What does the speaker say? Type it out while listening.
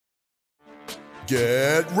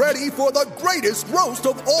Get ready for the greatest roast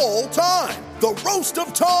of all time, the Roast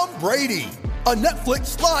of Tom Brady, a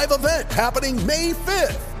Netflix live event happening May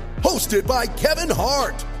 5th. Hosted by Kevin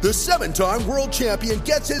Hart, the 7-time world champion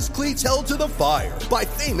gets his cleats held to the fire by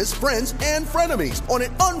famous friends and frenemies on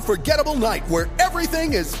an unforgettable night where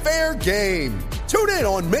everything is fair game. Tune in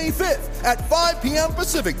on May 5th at 5 p.m.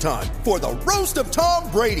 Pacific time for the Roast of Tom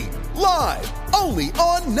Brady, live only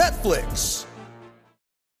on Netflix.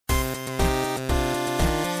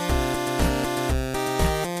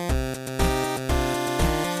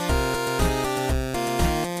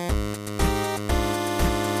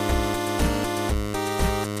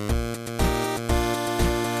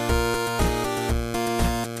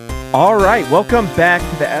 All right, welcome back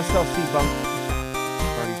to the SLC Bunk.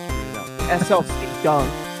 SLC Dunk.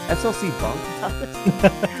 SLC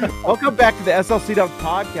Bunk. Welcome back to the SLC Dunk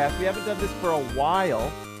podcast. We haven't done this for a while,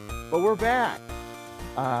 but we're back.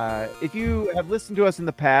 If you have listened to us in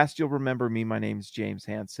the past, you'll remember me. My name is James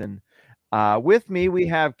Hansen. With me, we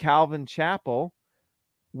have Calvin Chappell.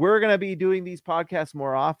 We're going to be doing these podcasts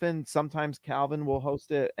more often. Sometimes Calvin will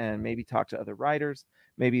host it and maybe talk to other writers.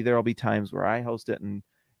 Maybe there will be times where I host it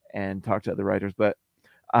and talk to other writers, but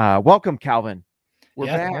welcome, Calvin. We're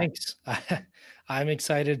back. Thanks. I'm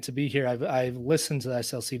excited to be here. I've listened to the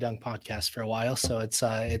SLC Dunk podcast for a while, so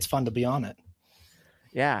it's fun to be on it.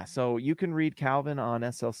 Yeah, so you can read Calvin on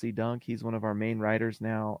SLC Dunk. He's one of our main writers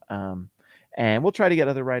now, and we'll try to get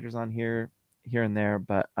other writers on here and there.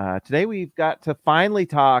 But today we've got to finally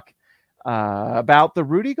talk about the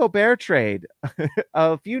Rudy Gobert trade.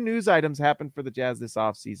 A few news items happened for the Jazz this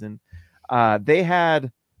offseason. They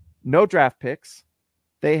had no draft picks.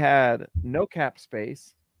 They had no cap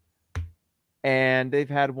space. And they've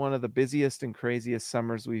had one of the busiest and craziest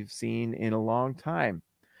summers we've seen in a long time.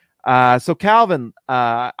 So Calvin,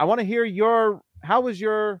 I want to hear how was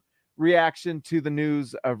your reaction to the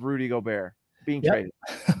news of Rudy Gobert being traded?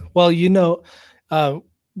 Well,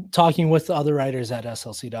 talking with the other writers at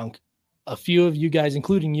SLC Dunk, a few of you guys,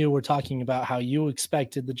 including you, were talking about how you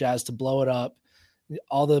expected the Jazz to blow it up.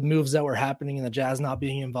 All the moves that were happening and the Jazz not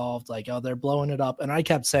being involved, like, oh, they're blowing it up. And I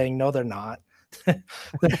kept saying, no, they're not. They're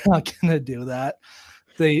not going to do that.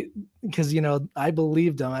 Because, I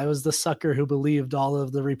believed them. I was the sucker who believed all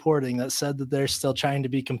of the reporting that said that they're still trying to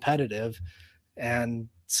be competitive. And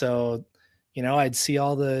so, I'd see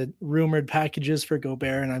all the rumored packages for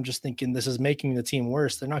Gobert, and I'm just thinking, this is making the team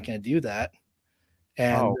worse. They're not going to do that.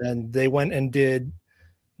 And they went and did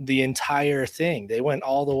the entire thing. They went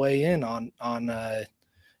all the way in on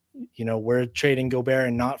we're trading Gobert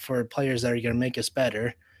and not for players that are going to make us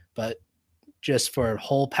better, but just for a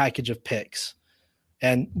whole package of picks.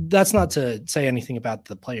 And that's not to say anything about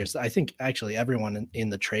the players. I think actually everyone in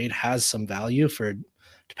the trade has some value for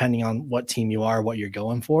depending on what team you are, what you're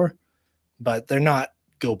going for, but they're not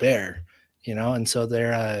Gobert, and so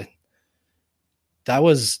they're that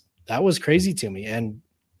was crazy to me. And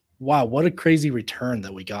wow, what a crazy return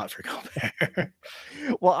that we got for Gobert.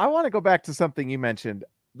 Well, I want to go back to something you mentioned.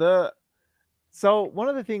 So one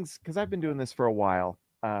of the things, because I've been doing this for a while,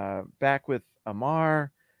 back with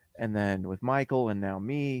Amar and then with Michael and now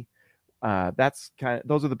me,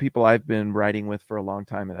 those are the people I've been writing with for a long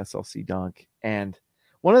time at SLC Dunk. And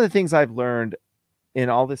one of the things I've learned in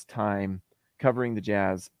all this time covering the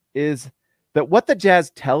Jazz is that what the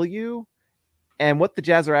Jazz tell you and what the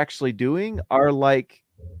Jazz are actually doing are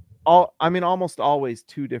almost always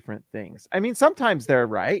two different things. I mean, sometimes they're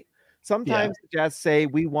right. Sometimes the Jazz say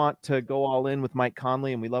we want to go all in with Mike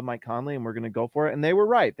Conley and we love Mike Conley and we're going to go for it. And they were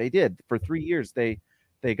right. They did. For 3 years, they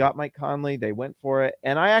got Mike Conley. They went for it.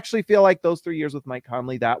 And I actually feel like those 3 years with Mike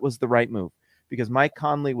Conley, that was the right move because Mike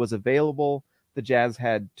Conley was available. The Jazz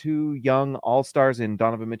had two young all-stars in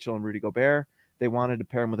Donovan Mitchell and Rudy Gobert. They wanted to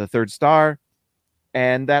pair him with a third star.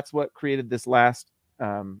 And that's what created this last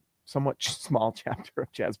somewhat small chapter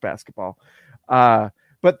of Jazz basketball.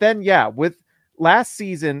 But then, with last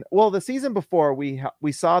season, the season before,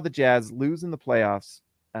 we saw the Jazz lose in the playoffs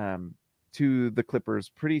to the Clippers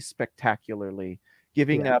pretty spectacularly,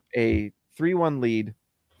 giving up a 3-1 lead.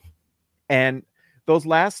 And those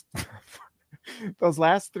last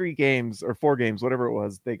 3 games or 4 games, whatever it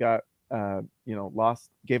was, they got lost,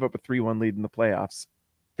 gave up a 3-1 lead in the playoffs.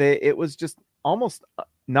 It was just almost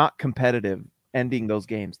not competitive ending those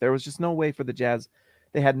games. There was just no way for the Jazz.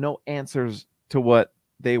 They had no answers to what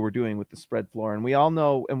they were doing with the spread floor. And we all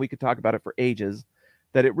know, and we could talk about it for ages,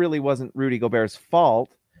 that it really wasn't Rudy Gobert's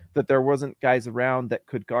fault that there wasn't guys around that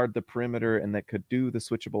could guard the perimeter and that could do the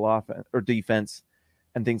switchable offense or defense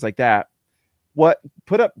and things like that. What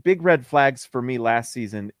put up big red flags for me last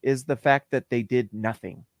season is the fact that they did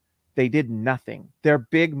nothing. they did nothing. Their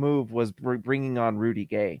big move was bringing on Rudy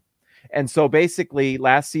Gay. And so basically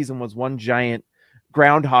last season was one giant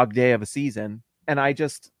Groundhog Day of a season. And I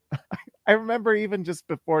remember even just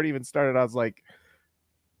before it even started, I was like,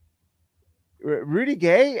 Rudy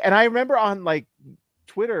Gay? And I remember on like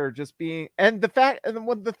Twitter just being, and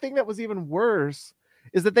the thing that was even worse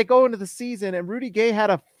is that they go into the season and Rudy Gay had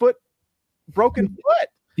a broken foot.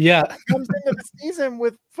 Yeah. Comes into the season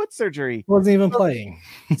with foot surgery. Wasn't even playing.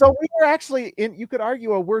 So we were actually you could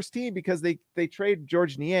argue, a worse team because they trade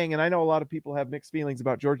George Niang. And I know a lot of people have mixed feelings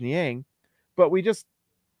about George Niang, but we just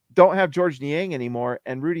don't have George Niang anymore.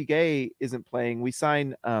 And Rudy Gay isn't playing. We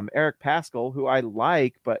signed Eric Paschall, who I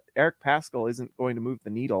like, but Eric Paschall isn't going to move the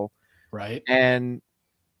needle. Right. And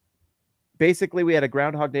basically we had a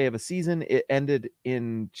Groundhog Day of a season. It ended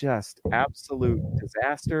in just absolute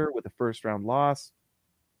disaster with a first round loss.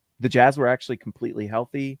 The Jazz were actually completely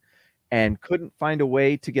healthy and couldn't find a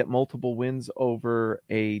way to get multiple wins over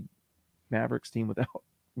a Mavericks team without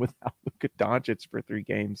Luka Doncic for 3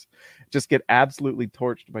 games. Just get absolutely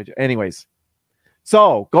torched by. Anyways,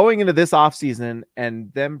 so going into this offseason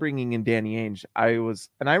and them bringing in Danny Ainge, I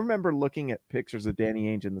remember looking at pictures of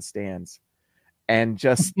Danny Ainge in the stands and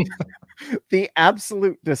just the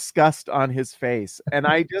absolute disgust on his face. And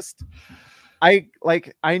I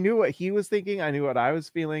knew what he was thinking. I knew what I was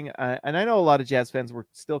feeling. And I know a lot of Jazz fans were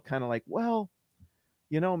still kind of like, well,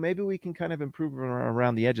 maybe we can kind of improve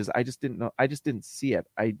around the edges. I just didn't know. I just didn't see it.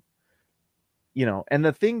 And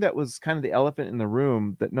the thing that was kind of the elephant in the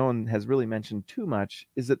room that no one has really mentioned too much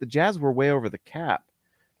is that the Jazz were way over the cap.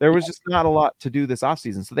 There was just not a lot to do this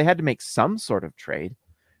offseason. So they had to make some sort of trade.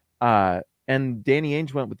 And Danny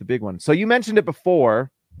Ainge went with the big one. So you mentioned it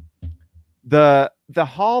before. The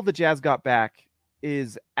haul the Jazz got back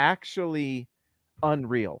is actually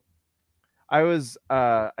unreal. I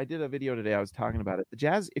did a video today. I was talking about it. The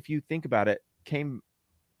Jazz, if you think about it,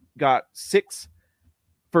 got 6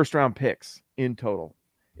 first round picks in total.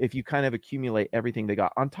 If you kind of accumulate everything they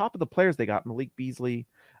got on top of the players they got, Malik Beasley,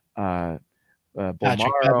 Patrick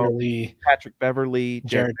Beverly,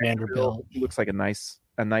 Jared Vanderbilt, who looks like a nice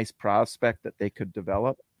prospect that they could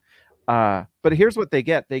develop. But here's what they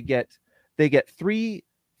get. They get 3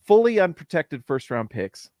 fully unprotected first round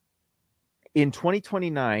picks. In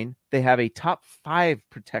 2029, they have a top 5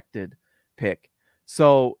 protected pick.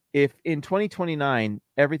 So if in 2029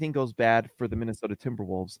 everything goes bad for the Minnesota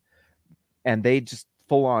Timberwolves and they just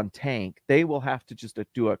full on tank, they will have to just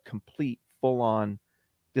do a complete full on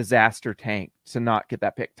disaster tank to not get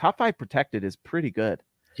that pick. Top 5 protected is pretty good.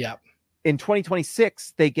 Yeah. In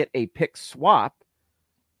 2026, they get a pick swap.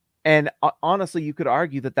 And honestly, you could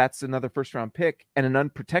argue that that's another first round pick and an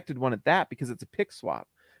unprotected one at that because it's a pick swap.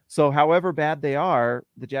 So however bad they are,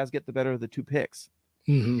 the Jazz get the better of the 2 picks.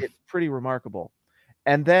 Mm-hmm. It's pretty remarkable.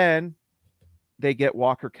 And then they get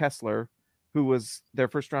Walker Kessler, who was their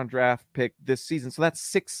first round draft pick this season. So that's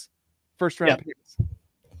 6 first round picks.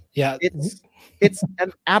 Yeah. It's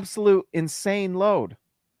an absolute insane load.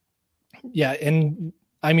 Yeah. And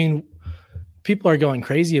I mean, people are going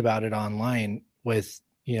crazy about it online with,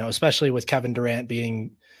 especially with Kevin Durant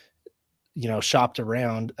being, shopped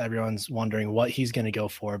around. Everyone's wondering what he's going to go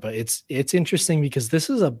for, but it's interesting because this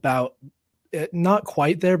is about not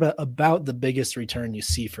quite there, but about the biggest return you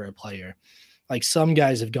see for a player. Like some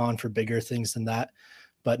guys have gone for bigger things than that,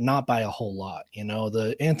 but not by a whole lot.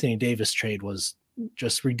 The Anthony Davis trade was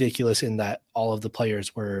just ridiculous in that all of the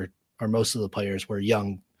players most of the players were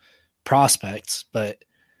young prospects, but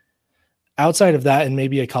outside of that, and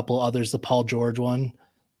maybe a couple others, the Paul George one,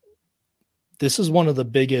 this is one of the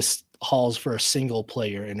biggest hauls for a single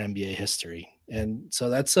player in NBA history. And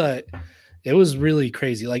so it was really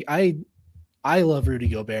crazy. Like I love Rudy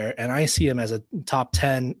Gobert and I see him as a top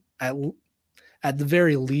 10 at the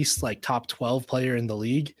very least, like top 12 player in the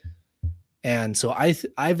league. And so I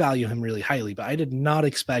value him really highly, but I did not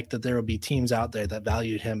expect that there would be teams out there that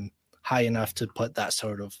valued him high enough to put that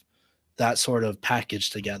sort of package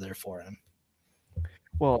together for him.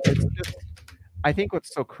 Well, it's just, I think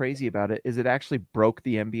what's so crazy about it is it actually broke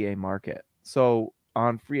the NBA market. So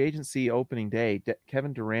on free agency opening day,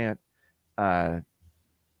 Kevin Durant asked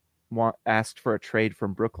for a trade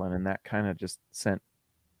from Brooklyn, and that kind of just sent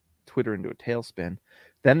Twitter into a tailspin.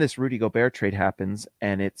 Then this Rudy Gobert trade happens,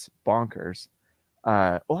 and it's bonkers.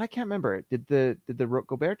 I can't remember. Did the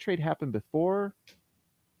Gobert trade happen before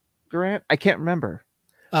Durant? I can't remember.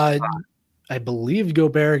 I believe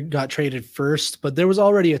Gobert got traded first, but there was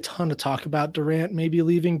already a ton of talk about Durant maybe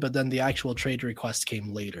leaving, but then the actual trade request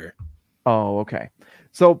came later. Oh, okay.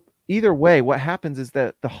 So either way, what happens is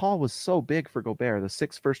that the haul was so big for Gobert, the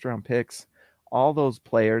 6 first-round picks, all those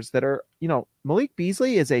players that are, Malik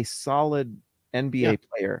Beasley is a solid NBA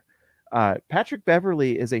player. Patrick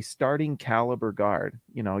Beverley is a starting caliber guard.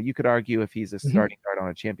 You could argue if he's a starting guard on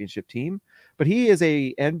a championship team, but he is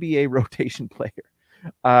a NBA rotation player.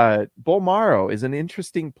 Bolmaro is an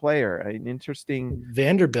interesting player, an interesting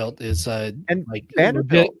Vanderbilt is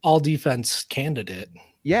Vanderbilt all defense candidate.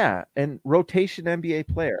 Yeah, and rotation NBA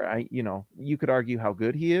player. You could argue how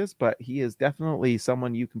good he is, but he is definitely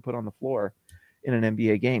someone you can put on the floor in an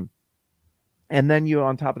NBA game. And then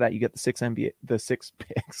on top of that, you get the six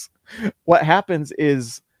picks. What happens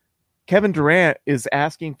is Kevin Durant is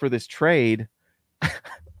asking for this trade.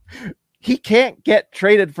 He can't get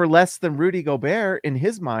traded for less than Rudy Gobert in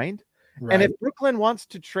his mind. Right. And if Brooklyn wants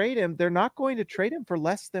to trade him, they're not going to trade him for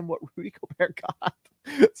less than what Rudy Gobert got.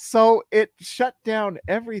 So it shut down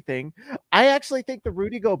everything. I actually think the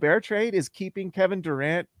Rudy Gobert trade is keeping Kevin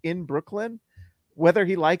Durant in Brooklyn, whether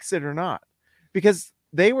he likes it or not, because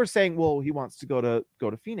they were saying, well, he wants to go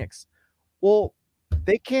to Phoenix. Well,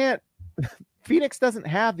 they can't. Phoenix doesn't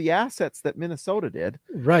have the assets that Minnesota did.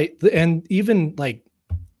 Right. And even like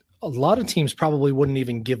a lot of teams probably wouldn't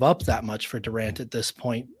even give up that much for Durant at this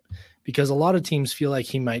point, because a lot of teams feel like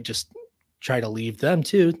he might just try to leave them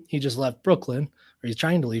too. He just left Brooklyn, or he's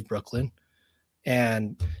trying to leave Brooklyn.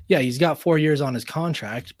 And yeah, he's got 4 years on his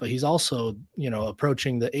contract, but he's also,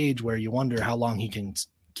 approaching the age where you wonder how long he can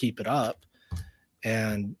keep it up.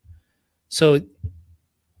 And so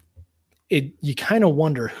you kind of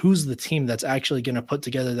wonder who's the team that's actually going to put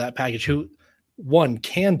together that package, who one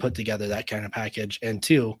can put together that kind of package, and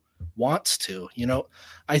two wants to.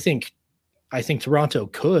 I think Toronto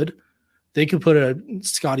they could put a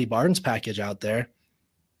Scotty Barnes package out there,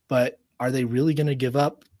 but are they really going to give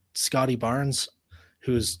up Scotty Barnes,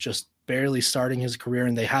 who's just barely starting his career,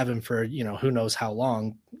 and they have him for, who knows how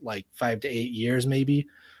long, like 5 to 8 years maybe,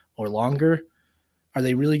 or longer? Are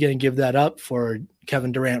they really going to give that up for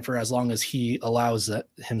Kevin Durant for as long as he allows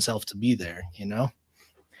himself to be there,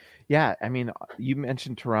 Yeah, I mean, you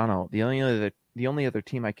mentioned Toronto. The only other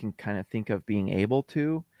team I can kind of think of being able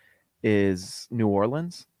to is New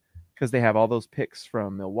Orleans, because they have all those picks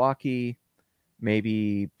from Milwaukee.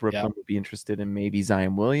 Maybe Brooklyn would be interested in maybe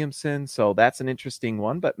Zion Williamson. So that's an interesting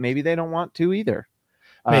one, but maybe they don't want to either.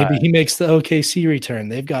 Maybe he makes the OKC return.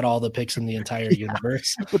 They've got all the picks in the entire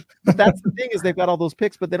universe. But that's the thing, is they've got all those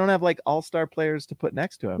picks, but they don't have like all-star players to put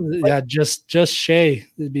next to him. Yeah, just Shea.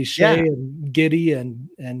 It'd be Shea and Giddey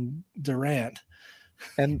and Durant.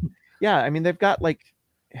 And yeah, I mean, they've got I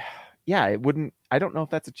don't know if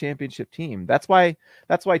that's a championship team. That's why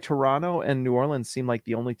Toronto and New Orleans seem like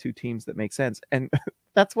the only two teams that make sense. And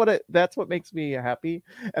that's what makes me happy.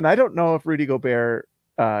 And I don't know if Rudy Gobert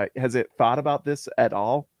has thought about this at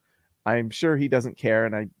all. I'm sure he doesn't care.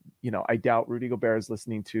 And I doubt Rudy Gobert is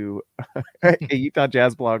listening to a Utah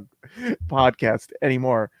Jazz blog podcast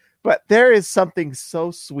anymore. But there is something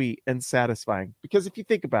so sweet and satisfying, because if you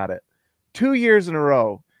think about it, 2 years in a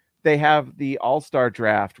row, they have the All-Star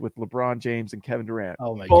draft with LeBron James and Kevin Durant.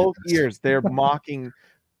 Oh my Both goodness. years they're mocking.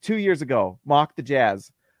 2 years ago, mocked the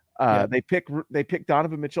Jazz. They pick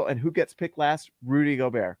Donovan Mitchell, and who gets picked last? Rudy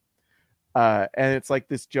Gobert. And it's like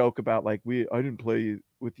this joke about like, I didn't play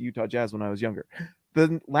with the Utah Jazz when I was younger.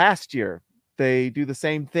 Then last year they do the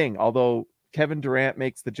same thing. Although Kevin Durant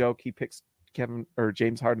makes the joke, he picks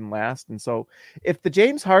James Harden last. And so if the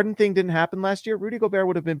James Harden thing didn't happen last year, Rudy Gobert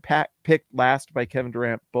would have been picked last by Kevin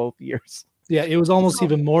Durant both years. Yeah, it was almost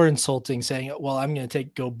even more insulting saying, well, I'm going to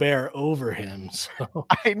take Gobert over him. So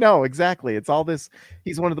I know, exactly. It's all this.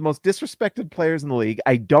 He's one of the most disrespected players in the league.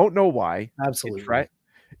 I don't know why. Absolutely.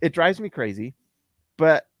 It drives me crazy.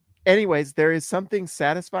 But anyways, there is something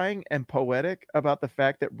satisfying and poetic about the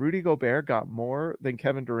fact that Rudy Gobert got more than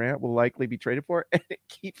Kevin Durant will likely be traded for, and it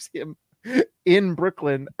keeps him in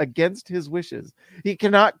Brooklyn against his wishes. He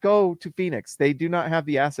cannot go to Phoenix. They do not have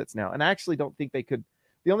the assets now. And I actually don't think they could.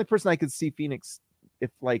 The only person I could see Phoenix,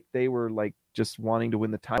 if like they were like just wanting to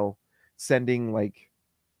win the title, sending like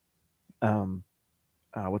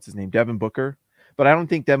what's his name, Devin Booker. But I don't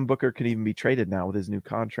think Devin Booker could even be traded now with his new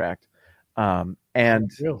contract.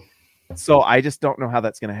 And so I just don't know how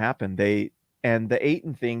that's going to happen. The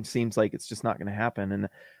Ayton thing seems like it's just not going to happen.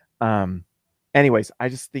 And anyways, I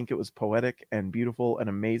just think it was poetic and beautiful and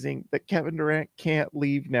amazing that Kevin Durant can't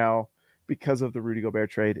leave now because of the Rudy Gobert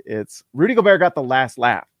trade. It's Rudy Gobert got the last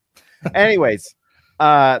laugh. Anyways,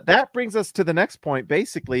 that brings us to the next point,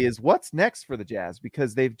 basically, is what's next for the Jazz,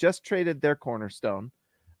 because they've just traded their cornerstone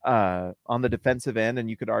on the defensive end, and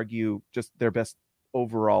you could argue just their best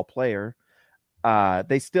overall player.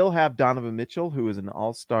 They still have Donovan Mitchell, who is an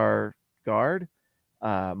all-star guard,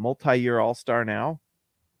 multi-year all-star now.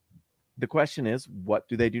 the question is, what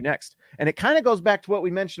do they do next? And it kind of goes back to what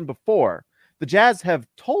we mentioned before. The Jazz have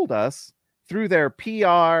told us through their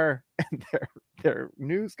PR and their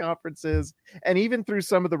news conferences, and even through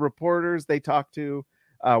some of the reporters they talk to,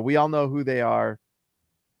 we all know who they are,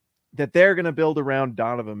 that they're going to build around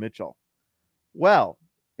Donovan Mitchell. Well,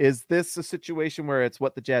 is this a situation where it's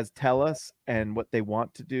what the Jazz tell us and what they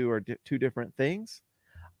want to do are two different things?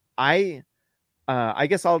 I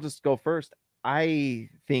guess I'll just go first. I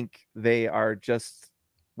think they are just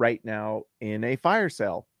right now in a fire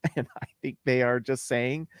sale. And I think they are just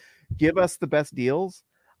saying, give us the best deals.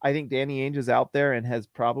 I think Danny Ainge is out there and has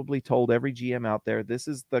probably told every GM out there, this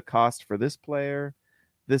is the cost for this player.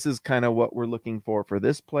 This is kind of what we're looking for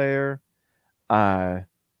this player. And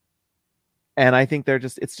I think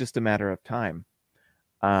it's just a matter of time.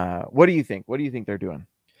 What do you think? What do you think they're doing?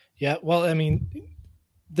 Yeah, well, I mean,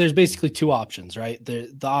 there's basically two options, right? The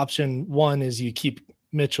option one is you keep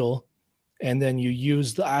Mitchell and then you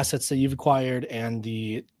use the assets that you've acquired and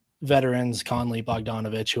the veterans, Conley,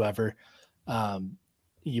 Bogdanovich, whoever,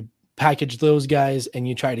 you package those guys and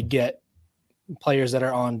you try to get players that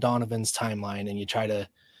are on Donovan's timeline, and you try to,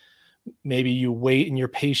 maybe you wait and you're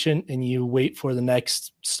patient and you wait for the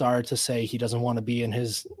next star to say he doesn't want to be in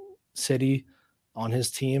his city on his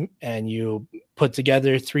team, and you put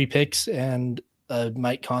together 3 picks and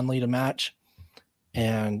Mike Conley to match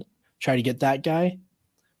and try to get that guy.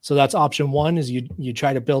 So that's option one, is you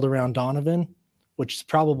try to build around Donovan, which is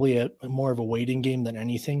probably a more of a waiting game than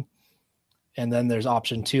anything. And then there's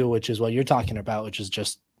option two, which is what you're talking about, which is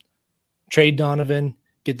just trade Donovan,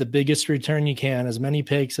 get the biggest return you can, as many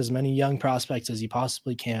picks, as many young prospects as you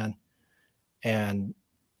possibly can, and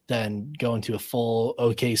then go into a full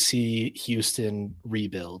OKC Houston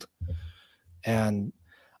rebuild. And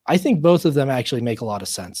I think both of them actually make a lot of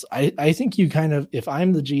sense. I think you kind of, if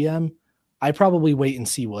I'm the GM, I probably wait and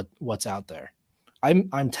see what's out there.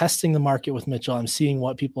 I'm testing the market with Mitchell. I'm seeing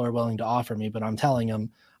what people are willing to offer me, but I'm telling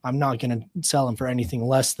him I'm not going to sell him for anything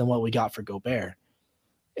less than what we got for Gobert.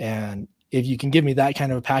 And if you can give me that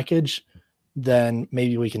kind of a package, then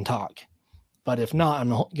maybe we can talk. But if not, I'm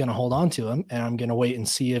going to hold on to him, and I'm going to wait and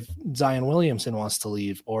see if Zion Williamson wants to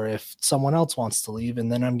leave or if someone else wants to leave.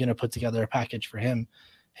 And then I'm going to put together a package for him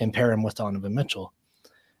and pair him with Donovan Mitchell.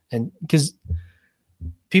 And because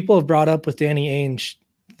people have brought up with Danny Ainge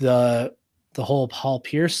the whole Paul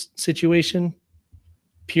Pierce situation.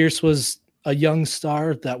 Pierce was a young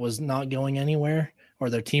star that was not going anywhere, or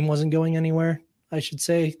their team wasn't going anywhere, I should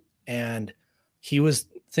say. And he was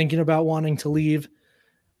thinking about wanting to leave.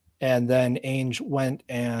 And then Ainge went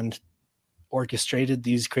and orchestrated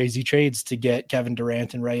these crazy trades to get Kevin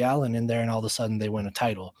Durant and Ray Allen in there, and all of a sudden they win a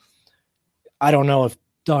title. I don't know if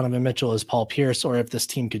Donovan Mitchell is Paul Pierce or if this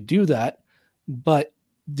team could do that, but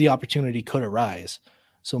the opportunity could arise.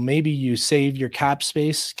 So maybe you save your cap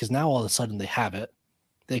space, because now all of a sudden they have it.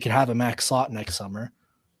 They could have a max slot next summer,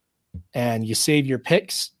 and you save your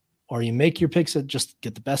picks, or you make your picks that just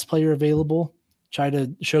get the best player available, try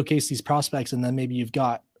to showcase these prospects, and then maybe you've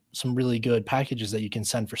got some really good packages that you can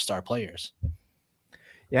send for star players.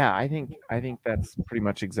 Yeah, I think that's pretty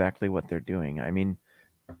much exactly what they're doing. I mean,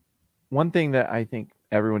 one thing that I think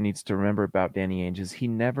everyone needs to remember about Danny Ainge is he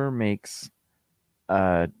never makes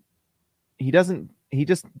he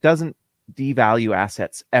just doesn't devalue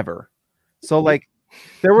assets ever. So like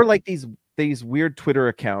there were like these weird Twitter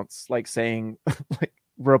accounts like saying like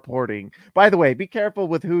reporting, by the way, be careful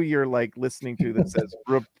with who you're like listening to that says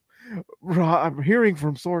I'm hearing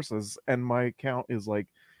from sources, and my account is like,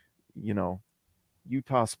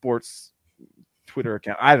 Utah Sports Twitter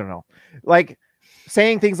account. I don't know. Like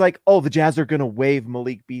saying things like, oh, the Jazz are going to waive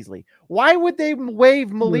Malik Beasley. Why would they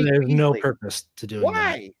waive Malik There's Beasley? No purpose to doing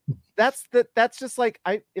Why? that. That's just like,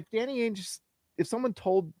 if someone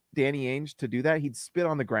told Danny Ainge to do that, he'd spit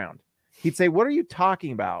on the ground. He'd say, what are you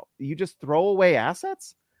talking about? You just throw away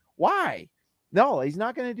assets? Why? No, he's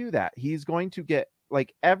not going to do that. He's going to get,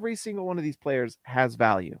 like, every single one of these players has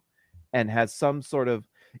value and has some sort of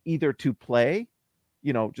either to play,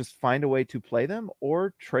 just find a way to play them,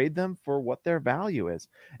 or trade them for what their value is.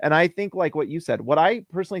 And I think, like what you said, what I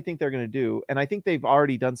personally think they're going to do, and I think they've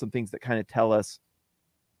already done some things that kind of tell us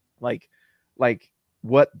like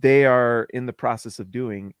what they are in the process of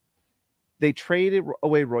doing. They traded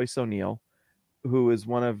away Royce O'Neal, who is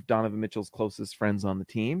one of Donovan Mitchell's closest friends on the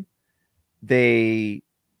team. They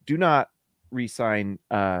do not re-sign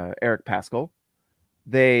Eric Paschall.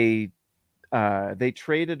 They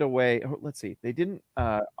traded away. Let's see. They didn't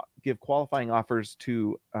give qualifying offers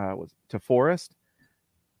to Forrest.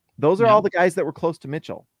 Those are all the guys that were close to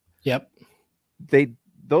Mitchell. Yep.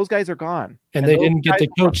 Those guys are gone, and they didn't get the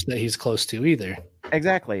coach that he's close to either.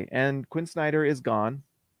 Exactly. And Quinn Snyder is gone.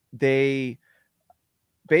 They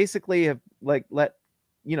basically have like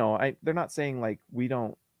they're not saying like we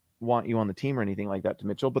don't want you on the team or anything like that to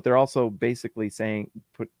Mitchell, but they're also basically saying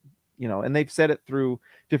and they've said it through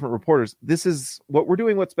different reporters. This is what we're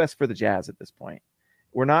doing, what's best for the Jazz at this point.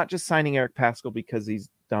 We're not just signing Eric Paschall because he's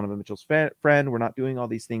Donovan Mitchell's friend. We're not doing all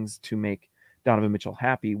these things to make Donovan Mitchell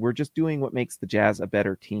happy. We're just doing what makes the Jazz a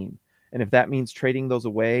better team. And if that means trading those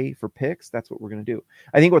away for picks, that's what we're going to do.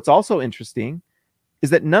 I think what's also interesting is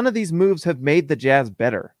that none of these moves have made the Jazz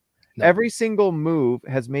better. No. Every single move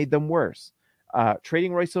has made them worse.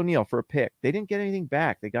 Trading Royce O'Neal for a pick. They didn't get anything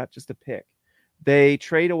back. They got just a pick. They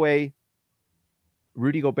trade away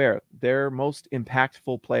Rudy Gobert, their most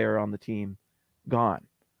impactful player on the team, gone.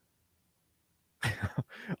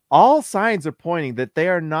 All signs are pointing that they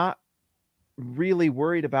are not really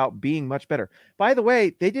worried about being much better. By the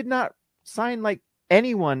way, they did not sign like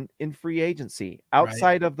anyone in free agency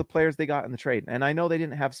outside of the players they got in the trade. And I know they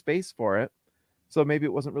didn't have space for it, so maybe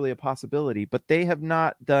it wasn't really a possibility, but they have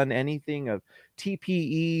not done anything of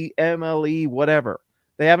TPE, MLE, whatever.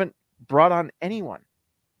 They haven't brought on anyone.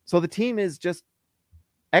 So the team is just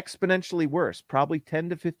exponentially worse, probably 10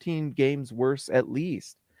 to 15 games worse at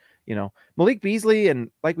least. Malik Beasley and,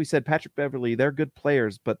 like we said, Patrick Beverley, they're good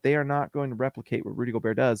players, but they are not going to replicate what Rudy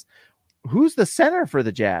Gobert does. Who's the center for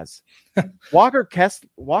the Jazz? Walker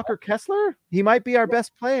Kessler? He might be our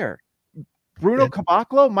best player. Bruno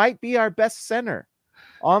Caboclo might be our best center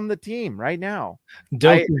on the team right now.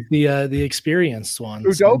 Doak is the experienced one.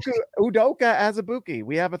 Udoka Azubuike.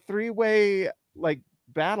 We have a three-way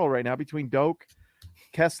battle right now between Doak,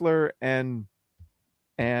 Kessler, and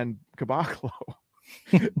Caboclo.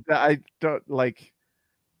 I don't like.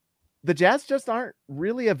 The Jazz just aren't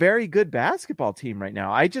really a very good basketball team right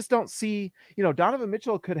now. I just don't see, Donovan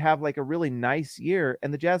Mitchell could have like a really nice year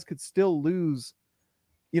and the Jazz could still lose,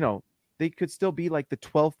 they could still be like the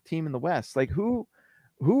 12th team in the West. Like who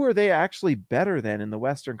are they actually better than in the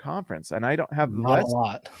Western Conference? And I don't have not a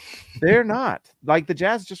lot. They're not. Like the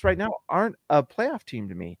Jazz just right now aren't a playoff team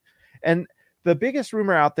to me. And the biggest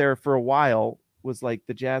rumor out there for a while was like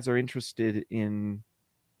the Jazz are interested in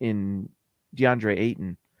DeAndre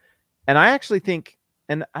Ayton. And I actually think,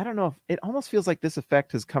 and I don't know if it almost feels like this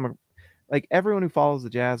effect has come, like everyone who follows the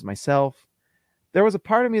Jazz, myself, there was a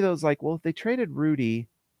part of me that was like, well, if they traded Rudy,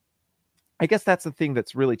 I guess that's the thing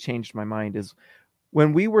that's really changed my mind is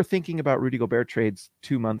when we were thinking about Rudy Gobert trades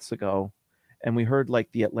 2 months ago, and we heard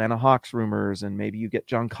like the Atlanta Hawks rumors, and maybe you get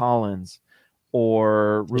John Collins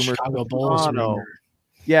or rumors Chicago Bulls rumor.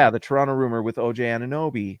 Yeah, the Toronto rumor with OJ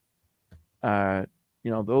Anunoby.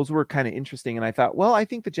 Those were kind of interesting. And I thought, well, I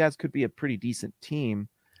think the Jazz could be a pretty decent team,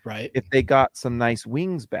 right? If they got some nice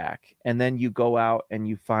wings back. And then you go out and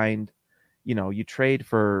you find, you trade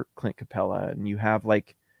for Clint Capella, and you have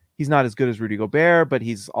like, he's not as good as Rudy Gobert, but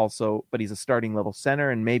he's a starting level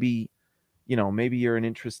center. And maybe you're an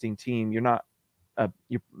interesting team. You're not,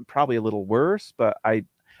 you're probably a little worse, but I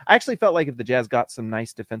actually felt like if the Jazz got some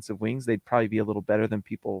nice defensive wings, they'd probably be a little better than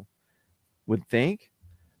people would think.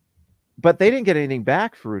 But they didn't get anything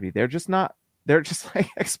back for Rudy. They're just like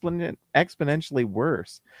exponentially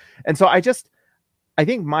worse. And so I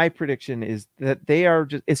think my prediction is that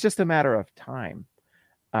it's just a matter of time.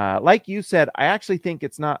 Like you said, I actually think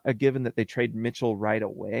it's not a given that they trade Mitchell right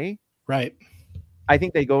away. Right. I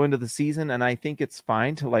think they go into the season, and I think it's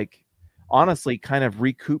fine to honestly kind of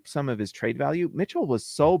recoup some of his trade value. Mitchell was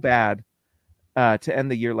so bad to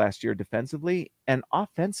end the year last year defensively, and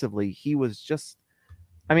offensively he was just,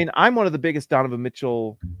 I'm one of the biggest Donovan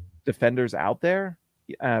Mitchell defenders out there.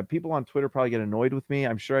 People on Twitter probably get annoyed with me.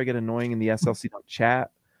 I'm sure I get annoying in the SLC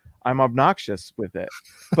chat. I'm obnoxious with it,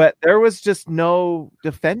 but there was just no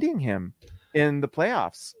defending him in the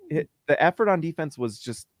playoffs. The effort on defense was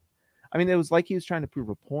just, it was like he was trying to prove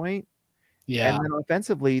a point. Yeah. And then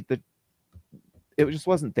offensively, it just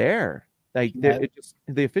wasn't there. Like the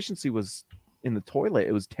efficiency was in the toilet.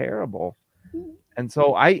 It was terrible. And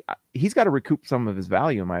so he's got to recoup some of his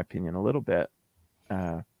value, in my opinion, a little bit.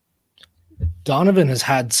 Donovan has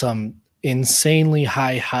had some insanely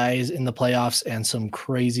high highs in the playoffs and some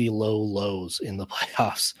crazy low lows in the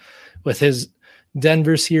playoffs. With his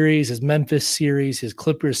Denver series, his Memphis series, his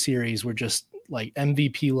Clippers series were just like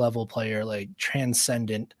MVP level player, like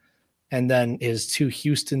transcendent. And then his 2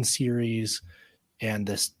 Houston series and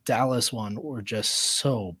this Dallas one were just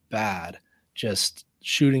so bad, just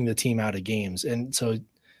shooting the team out of games. And so,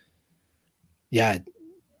 yeah,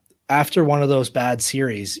 after one of those bad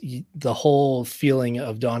series, the whole feeling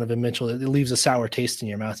of Donovan Mitchell, it leaves a sour taste in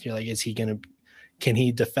your mouth. You're like, can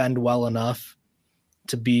he defend well enough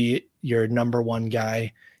to be your number one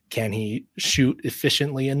guy? Can he shoot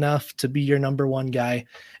efficiently enough to be your number one guy?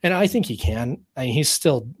 And I think he can. I mean, he's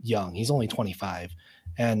still young. He's only 25.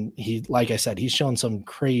 And he, like I said, he's shown some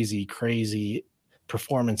crazy, crazy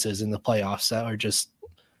performances in the playoffs that are just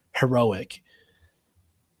heroic.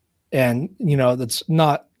 And, that's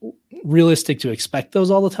not realistic to expect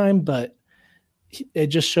those all the time, but it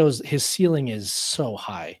just shows his ceiling is so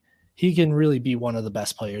high. He can really be one of the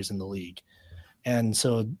best players in the league. And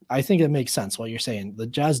so I think it makes sense what you're saying. The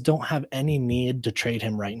Jazz don't have any need to trade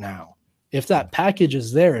him right now. If that package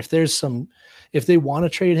is there, if they want to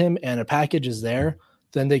trade him and a package is there,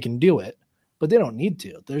 then they can do it, but they don't need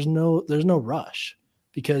to. There's no rush,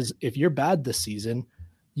 because if you're bad this season,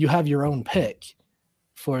 you have your own pick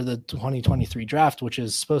for the 2023 draft, which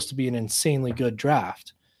is supposed to be an insanely good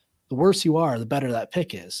draft. The worse you are, the better that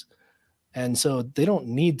pick is. And so they don't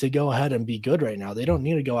need to go ahead and be good right now. They don't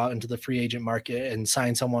need to go out into the free agent market and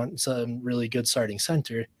sign some really good starting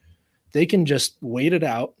center. They can just wait it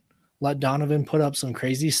out, let Donovan put up some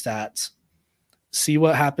crazy stats, see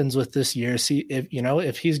what happens with this year. See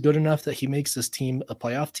if he's good enough that he makes this team a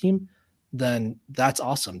playoff team, then that's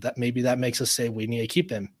awesome. That makes us say we need to keep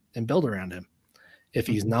him and build around him. If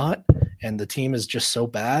he's not, and the team is just so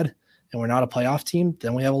bad and we're not a playoff team,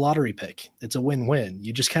 then we have a lottery pick. It's a win-win.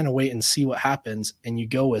 You just kind of wait and see what happens, and you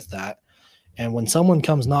go with that. And when someone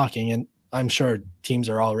comes knocking, and I'm sure teams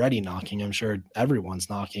are already knocking, I'm sure everyone's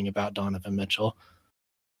knocking about Donovan Mitchell.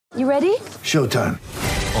 You ready? Showtime.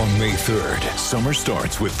 On May 3rd, summer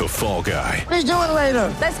starts with The Fall Guy. Let's do it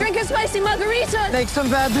later. Let's drink a spicy margarita. Make some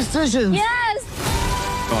bad decisions. Yes!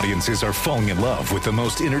 Audiences are falling in love with the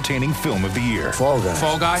most entertaining film of the year. Fall Guy.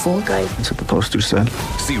 Fall Guy? Fall guy. That's what the poster said.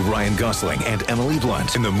 See Ryan Gosling and Emily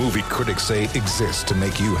Blunt in the movie critics say exists to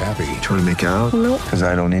make you happy. Trying to make it out? Nope. Because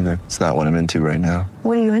I don't either. It's not what I'm into right now.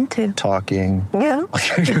 What are you into? Talking. Yeah.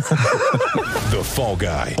 The Fall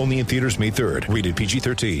Guy. Only in theaters May 3rd. Rated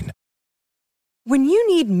PG-13. When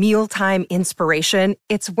you need mealtime inspiration,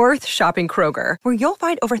 it's worth shopping Kroger, where you'll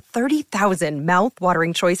find over 30,000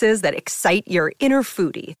 mouth-watering choices that excite your inner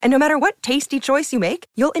foodie. And no matter what tasty choice you make,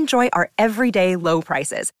 you'll enjoy our everyday low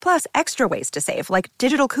prices, plus extra ways to save, like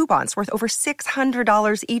digital coupons worth over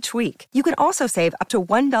 $600 each week. You can also save up to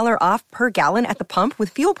 $1 off per gallon at the pump with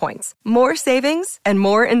fuel points. More savings and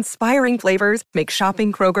more inspiring flavors make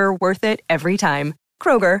shopping Kroger worth it every time.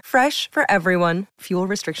 Kroger, fresh for everyone. Fuel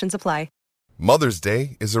restrictions apply. Mother's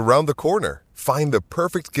Day is around the corner. Find the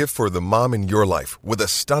perfect gift for the mom in your life with a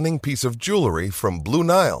stunning piece of jewelry from Blue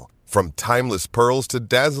Nile. From timeless pearls to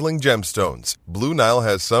dazzling gemstones, Blue Nile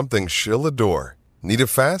has something she'll adore. Need it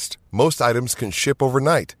fast? Most items can ship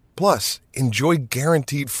overnight. Plus, enjoy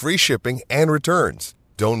guaranteed free shipping and returns.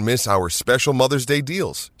 Don't miss our special Mother's Day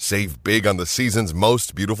deals. Save big on the season's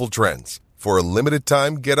most beautiful trends. For a limited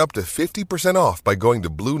time, get up to 50% off by going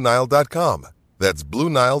to BlueNile.com. That's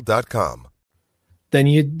BlueNile.com. Then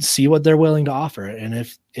you'd see what they're willing to offer. And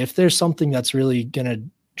if there's something that's really going to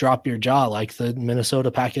drop your jaw, like the Minnesota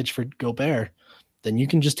package for Gobert, then you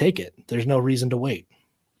can just take it. There's no reason to wait.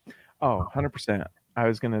 Oh, 100%. I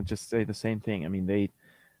was going to just say the same thing. I mean,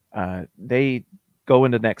 they go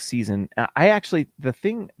into next season.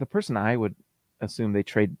 The person I would assume they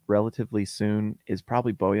trade relatively soon is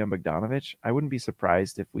probably Bojan Bogdanovic. I wouldn't be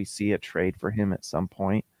surprised if we see a trade for him at some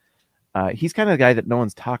point. He's kind of the guy that no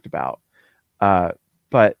one's talked about.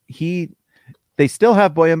 But they still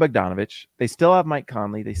have Bojan Bogdanovic. They still have Mike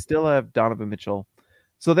Conley. They still have Donovan Mitchell.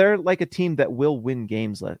 So they're like a team that will win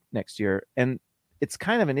games next year. And it's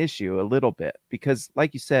kind of an issue a little bit because,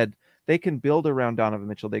 like you said, they can build around Donovan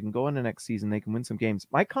Mitchell. They can go into next season. They can win some games.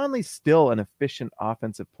 Mike Conley's still an efficient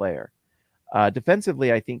offensive player.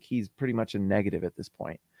 Defensively, I think he's pretty much a negative at this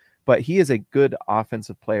point. But he is a good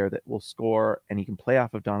offensive player that will score, and he can play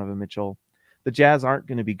off of Donovan Mitchell. The Jazz aren't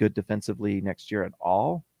going to be good defensively next year at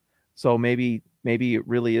all. So maybe it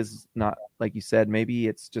really is not like you said. Maybe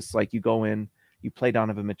it's just like you go in, you play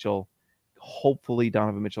Donovan Mitchell. Hopefully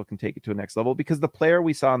Donovan Mitchell can take it to a next level, because the player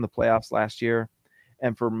we saw in the playoffs last year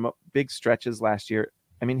and for big stretches last year,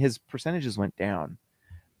 I mean, his percentages went down.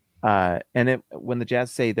 When the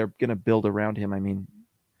Jazz say they're going to build around him, I mean,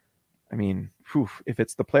 if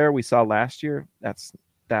it's the player we saw last year, that's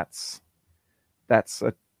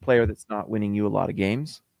a player that's not winning you a lot of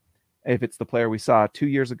games. If it's the player we saw 2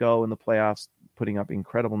 years ago in the playoffs putting up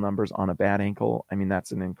incredible numbers on a bad ankle, I mean,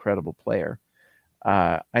 that's an incredible player.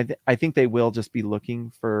 I think they will just be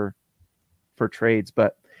looking for trades,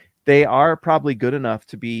 but they are probably good enough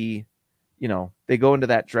to be, they go into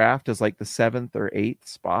that draft as like the 7th or 8th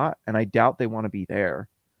spot, and I doubt they want to be there.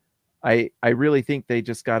 I really think they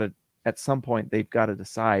just got to, at some point, they've got to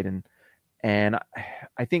decide. And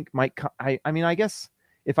I think I guess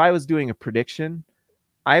if I was doing a prediction,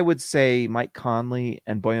 I would say Mike Conley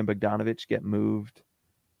and Bojan Bogdanovic get moved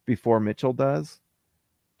before Mitchell does.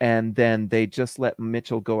 And then they just let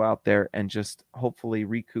Mitchell go out there and just hopefully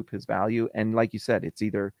recoup his value. And like you said, it's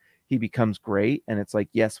either he becomes great and it's like,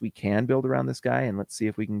 yes, we can build around this guy and let's see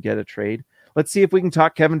if we can get a trade. Let's see if we can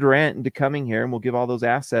talk Kevin Durant into coming here and we'll give all those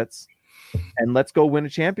assets and let's go win a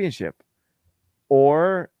championship.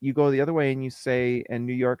 Or you go the other way and you say, and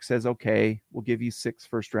New York says, okay, we'll give you 6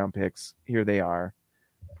 first-round picks. Here they are,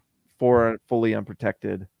 4 fully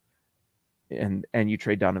unprotected, and you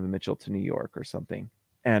trade Donovan Mitchell to New York or something.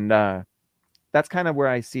 And that's kind of where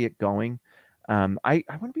I see it going. I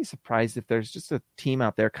wouldn't be surprised if there's just a team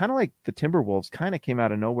out there, kind of like the Timberwolves kind of came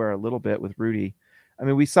out of nowhere a little bit with Rudy. I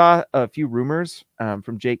mean, we saw a few rumors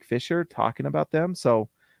from Jake Fisher talking about them. So,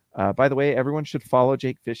 by the way, everyone should follow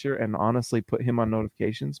Jake Fisher and honestly put him on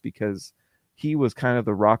notifications because he was kind of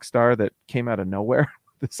the rock star that came out of nowhere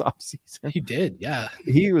this offseason. He did, yeah.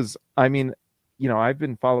 He was, I mean, you know, I've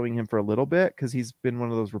been following him for a little bit because he's been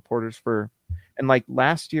one of those reporters and like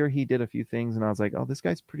last year he did a few things and I was like, oh, this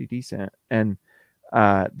guy's pretty decent. And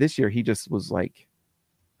this year he just was like,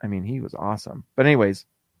 I mean, he was awesome. But anyways,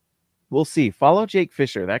 we'll see. Follow Jake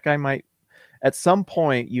Fisher. That guy might, at some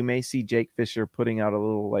point you may see Jake Fisher putting out a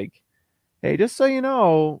little like, hey, just so you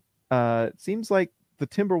know, it seems like the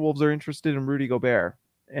Timberwolves are interested in Rudy Gobert.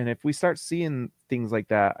 And if we start seeing things like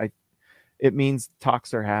that, it means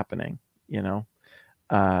talks are happening, you know?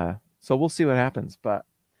 So we'll see what happens. But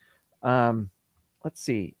let's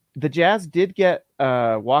see. The Jazz did get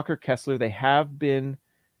Walker Kessler. They have been.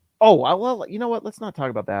 Oh, well, you know what? Let's not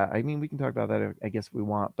talk about that. I mean, we can talk about that, I guess, if we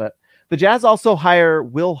want. But the Jazz also hire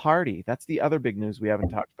Will Hardy. That's the other big news we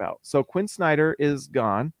haven't talked about. So Quinn Snyder is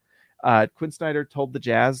gone. Quinn Snyder told the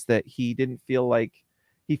Jazz that he didn't feel like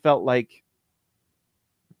he felt like.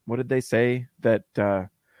 What did they say? That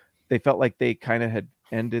they felt like they kind of had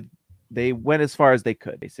ended. They went as far as they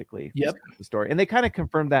could, basically. Yep. The story, and they kind of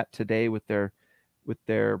confirmed that today with their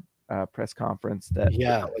press conference that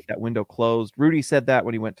like that window closed. Rudy said that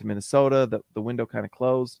when he went to Minnesota, the window kind of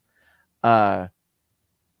closed.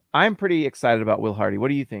 I'm pretty excited about Will Hardy. What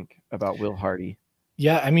do you think about Will Hardy?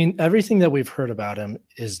 Yeah, I mean, everything that we've heard about him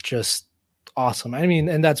is just awesome. I mean,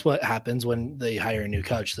 and that's what happens when they hire a new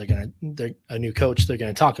coach. They're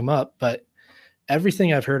gonna talk him up. But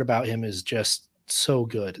everything I've heard about him is just so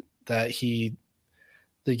good that the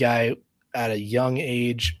guy at a young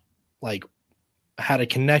age, like, had a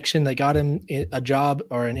connection that got him a job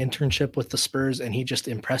or an internship with the Spurs, and he just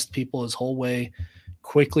impressed people his whole way,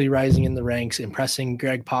 quickly rising in the ranks, impressing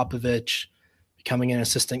Greg Popovich, becoming an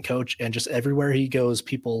assistant coach, and just everywhere he goes,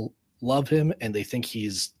 people love him and they think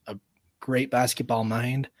he's a great basketball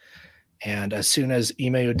mind. And as soon as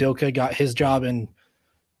Ime Udoka got his job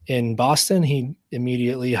in Boston, he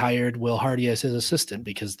immediately hired Will Hardy as his assistant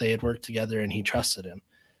because they had worked together and he trusted him.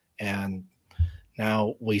 And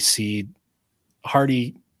now we see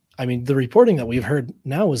Hardy. I mean, the reporting that we've heard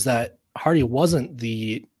now is that Hardy wasn't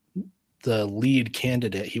the lead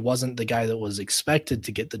candidate. He wasn't the guy that was expected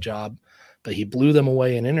to get the job, but he blew them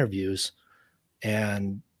away in interviews.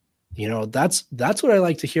 And, you know, that's what I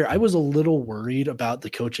like to hear. I was a little worried about the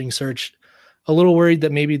coaching search, a little worried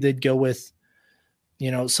that maybe they'd go with, you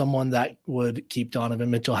know, someone that would keep Donovan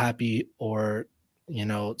Mitchell happy, or, you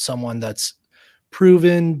know, someone that's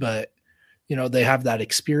proven, but, you know, they have that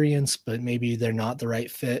experience, but maybe they're not the right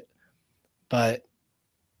fit. But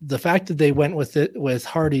the fact that they went with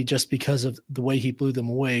Hardy just because of the way he blew them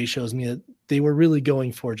away shows me that they were really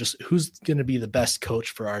going for just who's going to be the best coach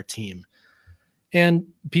for our team. And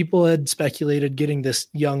people had speculated getting this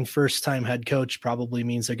young first-time head coach probably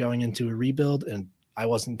means they're going into a rebuild, and I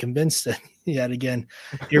wasn't convinced. And yet again,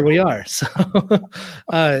 here we are. So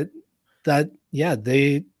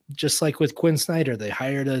they, just like with Quinn Snyder, they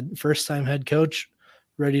hired a first-time head coach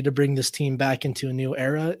ready to bring this team back into a new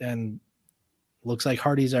era, and looks like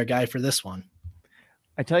Hardy's our guy for this one.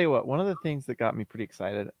 I tell you what, one of the things that got me pretty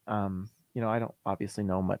excited, you know, I don't obviously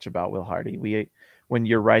know much about Will Hardy. When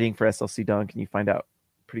you're writing for SLC Dunk and you find out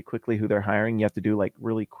pretty quickly who they're hiring, you have to do like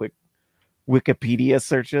really quick Wikipedia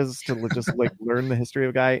searches to just like learn the history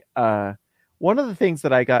of a guy. One of the things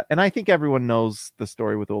that I got, and I think everyone knows the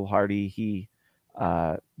story with Will Hardy, he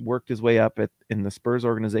worked his way up in the Spurs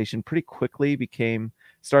organization pretty quickly,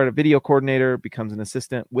 started a video coordinator, becomes an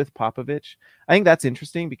assistant with Popovich. I think that's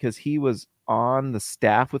interesting because he was on the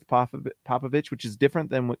staff with Popovich, which is different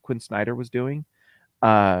than what Quinn Snyder was doing.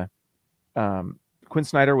 Quinn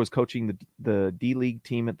Snyder was coaching the D-League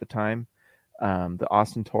team at the time, the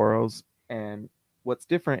Austin Toros. And what's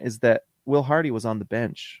different is that Will Hardy was on the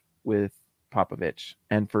bench with Popovich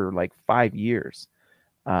and for like 5 years.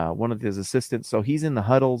 one of his assistants. So he's in the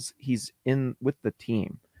huddles. He's in with the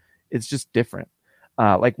team. It's just different.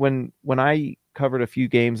 Like when I covered a few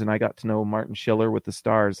games and I got to know Martin Schiller with the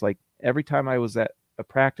Stars, like every time I was at a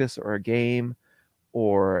practice or a game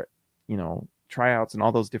or, tryouts and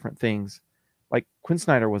all those different things, like Quinn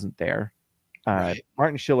Snyder wasn't there. Right.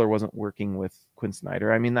 Martin Schiller wasn't working with Quinn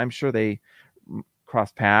Snyder. I mean, I'm sure they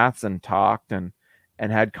crossed paths and talked and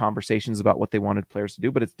had conversations about what they wanted players to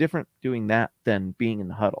do, but it's different doing that than being in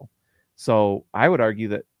the huddle. So I would argue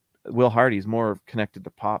that Will Hardy's more connected to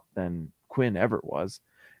Pop than Quinn ever was.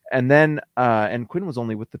 And then, and Quinn was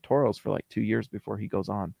only with the Toros for like 2 years before he goes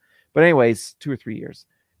on. But anyways, 2 or 3 years.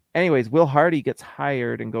 Anyways, Will Hardy gets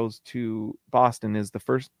hired and goes to Boston, is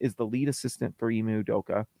the lead assistant for Ime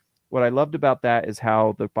Udoka. What I loved about that is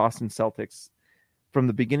how the Boston Celtics, from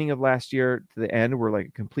the beginning of last year to the end, were like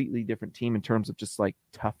a completely different team in terms of just like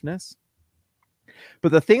toughness.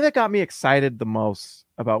 But the thing that got me excited the most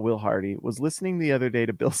about Will Hardy was listening the other day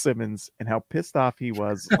to Bill Simmons and how pissed off he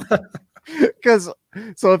was.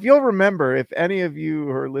 So if you'll remember, if any of you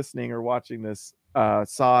who are listening or watching this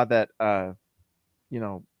saw that,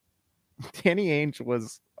 Danny Ainge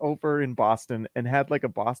was over in Boston and had like a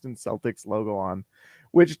Boston Celtics logo on,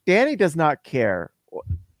 which Danny does not care.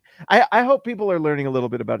 I hope people are learning a little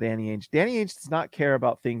bit about Danny Ainge. Danny Ainge does not care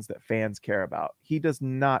about things that fans care about. He does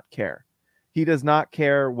not care. He does not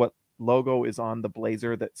care what logo is on the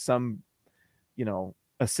blazer that some,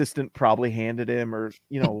 assistant probably handed him, or,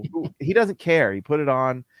 he doesn't care. He put it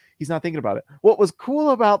on. He's not thinking about it. What was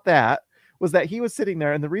cool about that was that he was sitting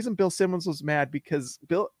there, and the reason Bill Simmons was mad because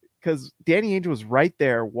Danny Ainge was right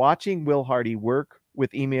there watching Will Hardy work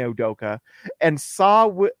with Ime Udoka and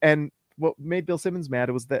and what made Bill Simmons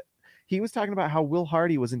mad was that he was talking about how Will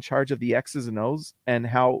Hardy was in charge of the X's and O's and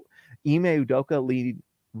how Ime Udoka leaned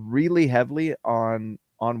really heavily on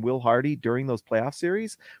Will Hardy during those playoff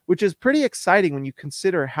series, which is pretty exciting when you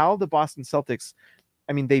consider how the Boston Celtics,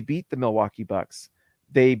 I mean, they beat the Milwaukee Bucks.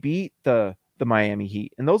 They beat the Miami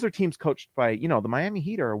Heat. And those are teams coached by, the Miami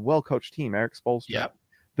Heat are a well-coached team, Eric Spoelstra. Yep.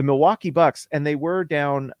 The Milwaukee Bucks, and they were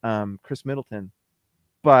down Chris Middleton.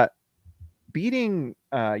 But beating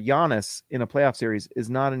Giannis in a playoff series is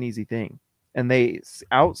not an easy thing. And they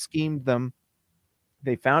out-schemed them.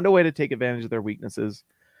 They found a way to take advantage of their weaknesses.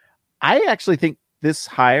 I actually think this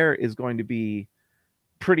hire is going to be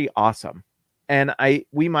pretty awesome. And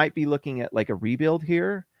we might be looking at like a rebuild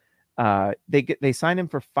here. They signed him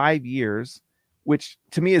for 5 years, which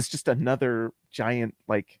to me is just another giant,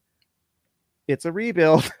 like, it's a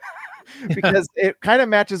rebuild because it kind of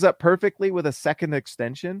matches up perfectly with a second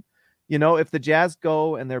extension. If the Jazz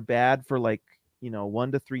go and they're bad for like,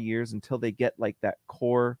 1 to 3 years until they get like that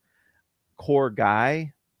core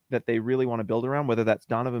guy that they really want to build around, whether that's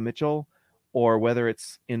Donovan Mitchell or whether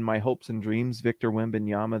it's in my hopes and dreams, Victor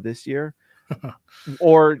Wembanyama this year,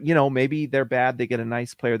 or, maybe they're bad. They get a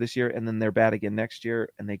nice player this year and then they're bad again next year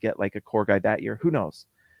and they get like a core guy that year. Who knows?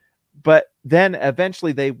 But then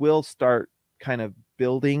eventually they will start kind of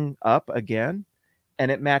building up again,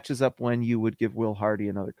 and it matches up when you would give Will Hardy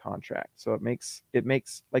another contract. So it makes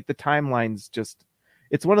like the timelines just,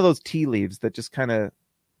 it's one of those tea leaves that just kind of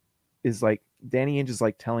is like Danny Ainge is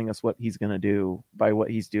like telling us what he's going to do by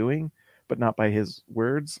what he's doing, but not by his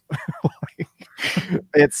words.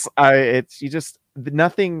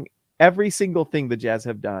 Nothing, every single thing the Jazz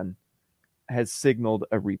have done has signaled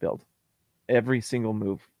a rebuild. Every single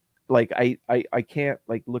move. Like I can't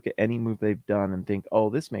like look at any move they've done and think, oh,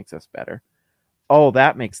 this makes us better. Oh,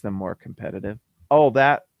 that makes them more competitive. Oh,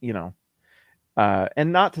 that,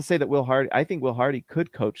 and not to say that I think Will Hardy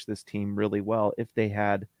could coach this team really well if they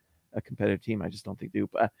had a competitive team. I just don't think they do.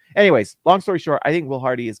 But anyways, long story short, I think Will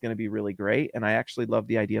Hardy is going to be really great. And I actually love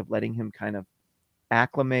the idea of letting him kind of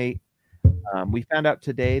acclimate. We found out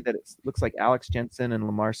today that it looks like Alex Jensen and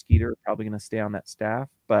Lamar Skeeter are probably going to stay on that staff,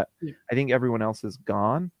 but I think everyone else is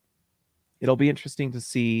gone. It'll be interesting to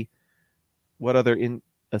see what other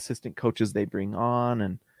assistant coaches they bring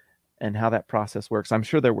on and how that process works. I'm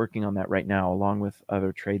sure they're working on that right now, along with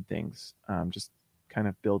other trade things, just kind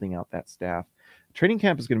of building out that staff. Training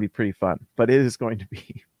camp is going to be pretty fun, but it is going to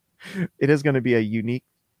be a unique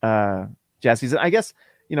Jazz season. I guess,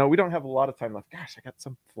 we don't have a lot of time left. Gosh, I got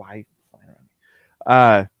some flying around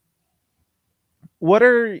me.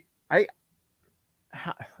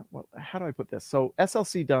 How do I put this? So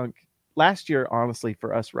SLC Dunk last year, honestly,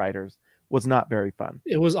 for us writers, was not very fun.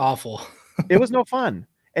 It was awful. It was no fun.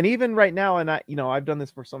 And even right now, and I've done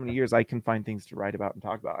this for so many years, I can find things to write about and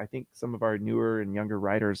talk about. I think some of our newer and younger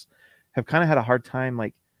writers have kind of had a hard time.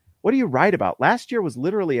 Like, what do you write about? Last year was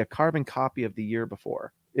literally a carbon copy of the year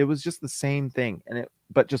before. It was just the same thing,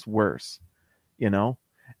 but just worse,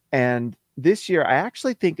 And this year, I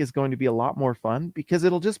actually think is going to be a lot more fun because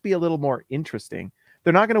it'll just be a little more interesting.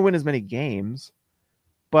 They're not going to win as many games,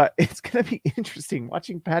 but it's going to be interesting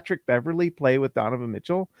watching Patrick Beverley play with Donovan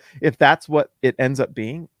Mitchell. If that's what it ends up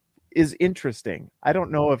being, is interesting. I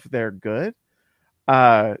don't know if they're good.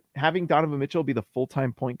 Having Donovan Mitchell be the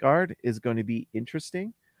full-time point guard is going to be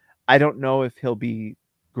interesting. I don't know if he'll be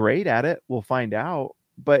great at it. We'll find out,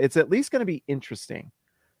 but it's at least going to be interesting.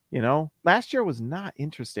 You know, last year was not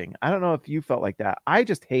interesting. I don't know if you felt like that. I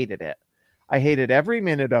just hated it. I hated every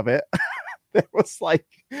minute of it. I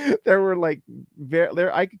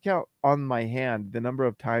could count on my hand the number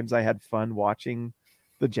of times I had fun watching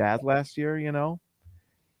the Jazz last year, you know,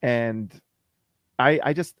 and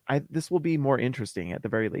this will be more interesting at the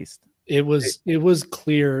very least. It was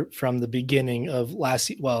clear from the beginning of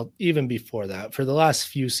even before that, for the last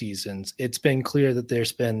few seasons, it's been clear that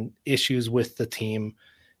there's been issues with the team,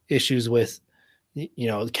 issues with,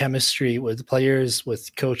 chemistry with players,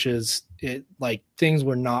 with coaches. Things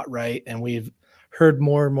were not right. And we've heard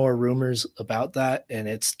more and more rumors about that. And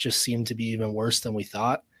it's just seemed to be even worse than we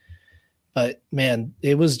thought. But man,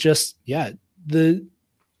 it was just,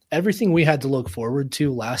 everything we had to look forward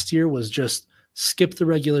to last year was just skip the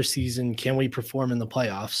regular season. Can we perform in the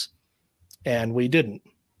playoffs? And we didn't.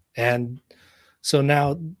 And so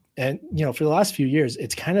now, for the last few years,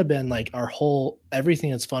 it's kind of been like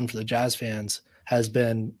everything that's fun for the Jazz fans has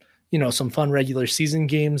been, some fun regular season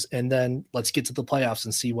games. And then let's get to the playoffs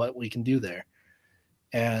and see what we can do there.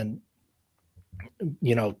 And,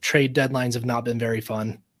 trade deadlines have not been very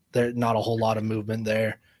fun. There's not a whole lot of movement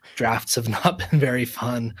there. Drafts have not been very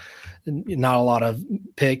fun. Not a lot of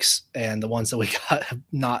picks, and the ones that we got have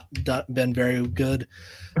not been very good.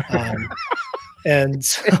 And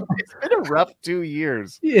so, it's been a rough 2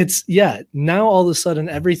 years. Now all of a sudden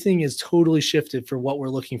everything is totally shifted for what we're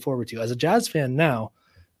looking forward to. As a Jazz fan now,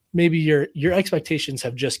 maybe your expectations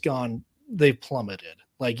have just they've plummeted.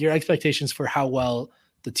 Like your expectations for how well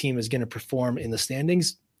the team is going to perform in the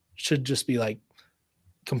standings should just be like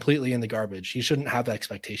completely in the garbage. You shouldn't have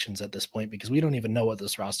expectations at this point because we don't even know what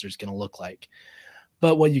this roster is going to look like.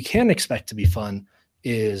 But what you can expect to be fun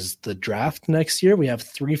is the draft next year. We have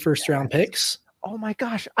 3 first-round picks. Oh my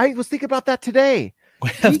gosh. I was thinking about that today. We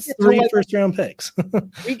have 3 first-round picks.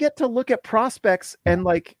 We get to look at prospects and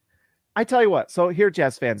I tell you what, so here,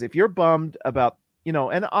 Jazz fans, if you're bummed about,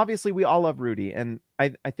 and obviously we all love Rudy. And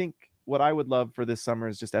I think what I would love for this summer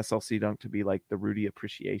is just SLC Dunk to be like the Rudy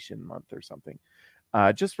Appreciation Month or something.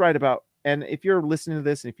 Just right about, and if you're listening to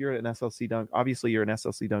this, and if you're an SLC Dunk, obviously you're an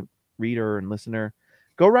SLC Dunk reader and listener,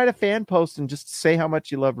 go write a fan post and just say how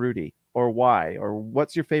much you love Rudy or why, or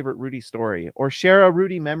what's your favorite Rudy story, or share a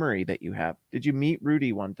Rudy memory that you have. Did you meet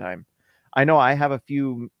Rudy one time? I know I have a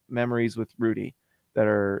few memories with Rudy that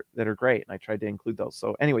are great, and I tried to include those.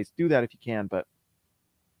 So anyways, do that if you can, but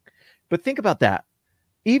think about that.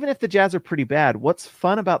 Even if the Jazz are pretty bad, what's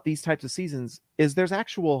fun about these types of seasons is there's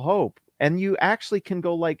actual hope. And you actually can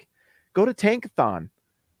go to Tankathon,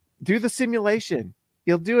 do the simulation.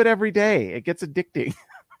 You'll do it every day. It gets addicting.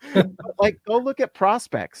 Go look at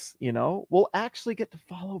prospects, we'll actually get to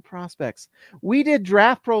follow prospects. We did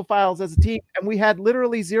draft profiles as a team and we had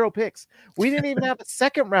literally 0 picks. We didn't even have a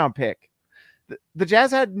second round pick. The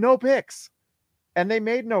Jazz had no picks and they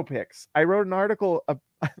made no picks. I wrote an article.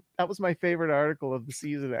 That was my favorite article of the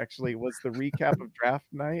season, actually, was the recap of draft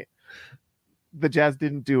night. The Jazz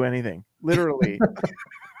didn't do anything, literally.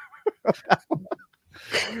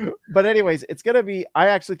 But anyways, I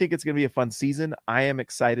actually think it's going to be a fun season. I am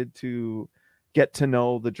excited to get to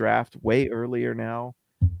know the draft way earlier now.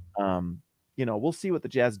 We'll see what the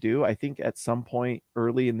Jazz do. I think at some point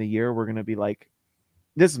early in the year, we're going to be like,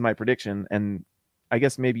 this is my prediction. And I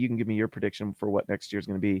guess maybe you can give me your prediction for what next year is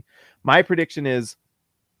going to be. My prediction is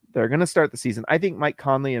they're going to start the season. I think Mike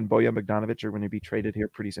Conley and Bojan Bogdanovic are going to be traded here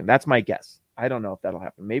pretty soon. That's my guess. I don't know if that'll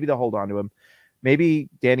happen. Maybe they'll hold on to him. Maybe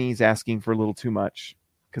Danny's asking for a little too much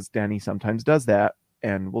because Danny sometimes does that,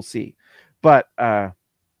 and we'll see. But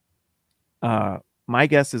my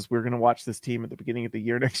guess is we're going to watch this team at the beginning of the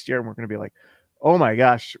year next year, and we're going to be like, oh my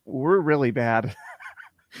gosh, we're really bad.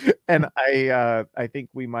 And I think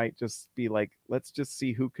we might just be like, let's just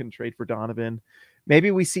see who can trade for Donovan.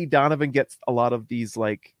 Maybe we see Donovan gets a lot of these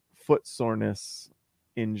foot soreness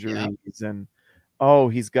injuries, and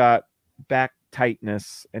he's got back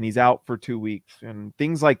tightness and he's out for 2 weeks and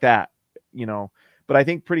things like that, But I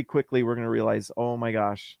think pretty quickly we're going to realize, oh my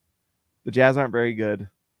gosh, the Jazz aren't very good.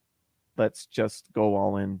 Let's just go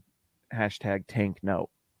all in. #tank no.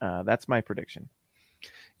 That's my prediction.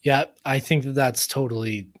 Yeah, I think that's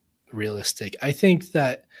totally realistic. I think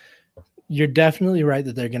that, you're definitely right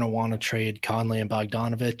that they're going to want to trade Conley and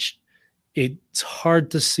Bogdanovich. It's hard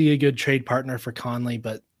to see a good trade partner for Conley,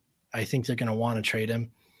 but I think they're going to want to trade him.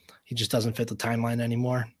 He just doesn't fit the timeline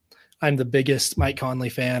anymore. I'm the biggest Mike Conley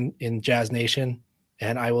fan in Jazz Nation,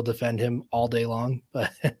 and I will defend him all day long,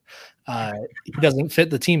 but he doesn't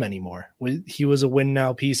fit the team anymore. He was a win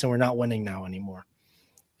now piece, and we're not winning now anymore.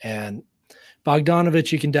 And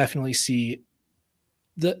Bogdanovich, you can definitely see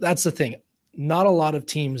that's the thing. Not a lot of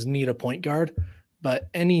teams need a point guard, but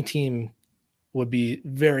any team would be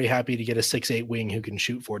very happy to get a 6'8" wing who can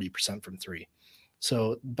shoot 40% from three.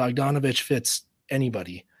 So Bogdanovich fits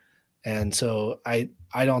anybody. And so I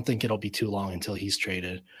don't think it'll be too long until he's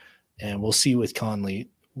traded. And we'll see with Conley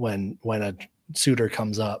when a suitor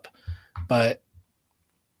comes up. But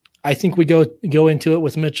I think we go into it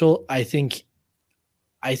with Mitchell. I think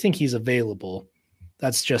he's available.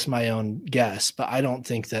 That's just my own guess, but I don't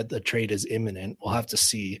think that the trade is imminent. We'll have to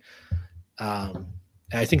see.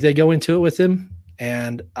 I think they go into it with him,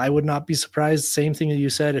 and I would not be surprised. Same thing that you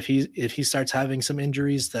said, if he starts having some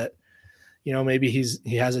injuries that, maybe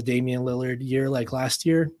he has a Damian Lillard year like last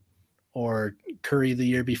year, or Curry the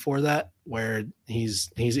year before that, where he's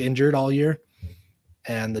injured all year,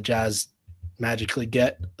 and the Jazz magically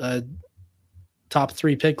get a top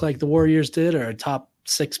 3 pick like the Warriors did, or a top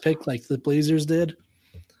 6 pick like the Blazers did.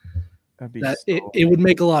 It would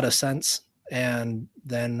make a lot of sense, and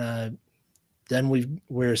then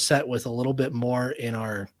we're set with a little bit more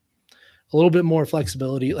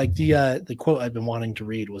flexibility. Like the quote I've been wanting to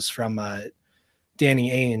read was from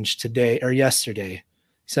Danny Ainge yesterday. He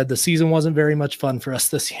said the season wasn't very much fun for us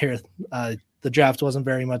this year. The draft wasn't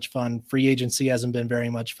very much fun. Free agency hasn't been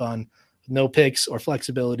very much fun. No picks or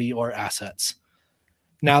flexibility or assets.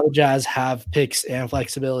 Now the Jazz have picks and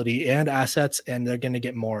flexibility and assets, and they're going to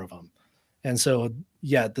get more of them. And so,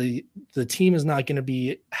 yeah, the team is not going to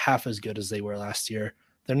be half as good as they were last year.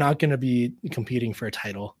 They're not going to be competing for a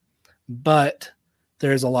title, but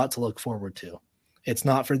there's a lot to look forward to. It's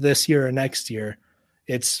not for this year or next year.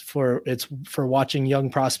 It's for watching young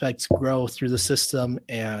prospects grow through the system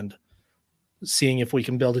and seeing if we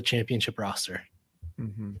can build a championship roster.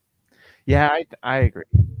 Mm-hmm. Yeah, I agree.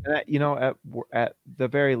 And at the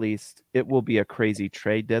very least, it will be a crazy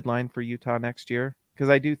trade deadline for Utah next year, because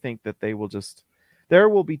I do think that there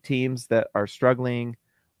will be teams that are struggling,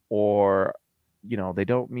 or they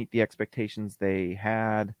don't meet the expectations they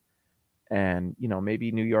had, and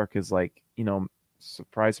maybe New York is like,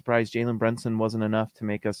 surprise, Jalen Brunson wasn't enough to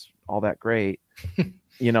make us all that great,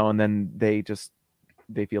 and then they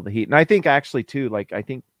feel the heat. And I think actually too, I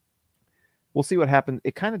think we'll see what happens.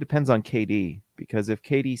 It kind of depends on KD, because if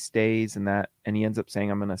KD stays and he ends up saying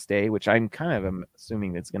I'm going to stay, which I'm kind of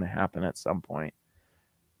assuming that's going to happen at some point,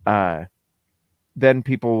 then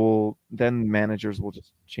managers will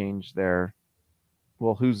just change their,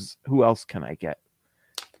 well, who else can I get?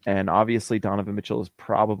 And obviously Donovan Mitchell is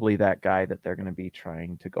probably that guy that they're going to be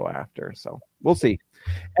trying to go after. So we'll see.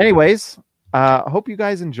 Anyways, I hope you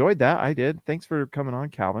guys enjoyed that. I did. Thanks for coming on,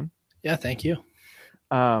 Calvin. Yeah, thank you.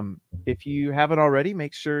 If you haven't already,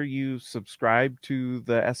 make sure you subscribe to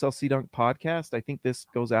the SLC Dunk podcast. I think this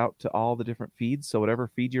goes out to all the different feeds. So whatever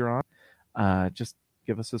feed you're on, just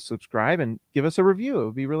give us a subscribe and give us a review. It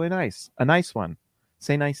would be really nice. A nice one.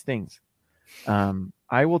 Say nice things. We're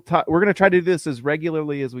going to try to do this as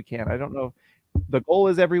regularly as we can. I don't know. The goal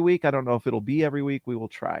is every week. I don't know if it'll be every week. We will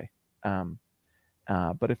try.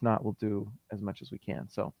 But if not, we'll do as much as we can.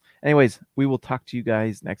 So anyways, we will talk to you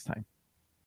guys next time.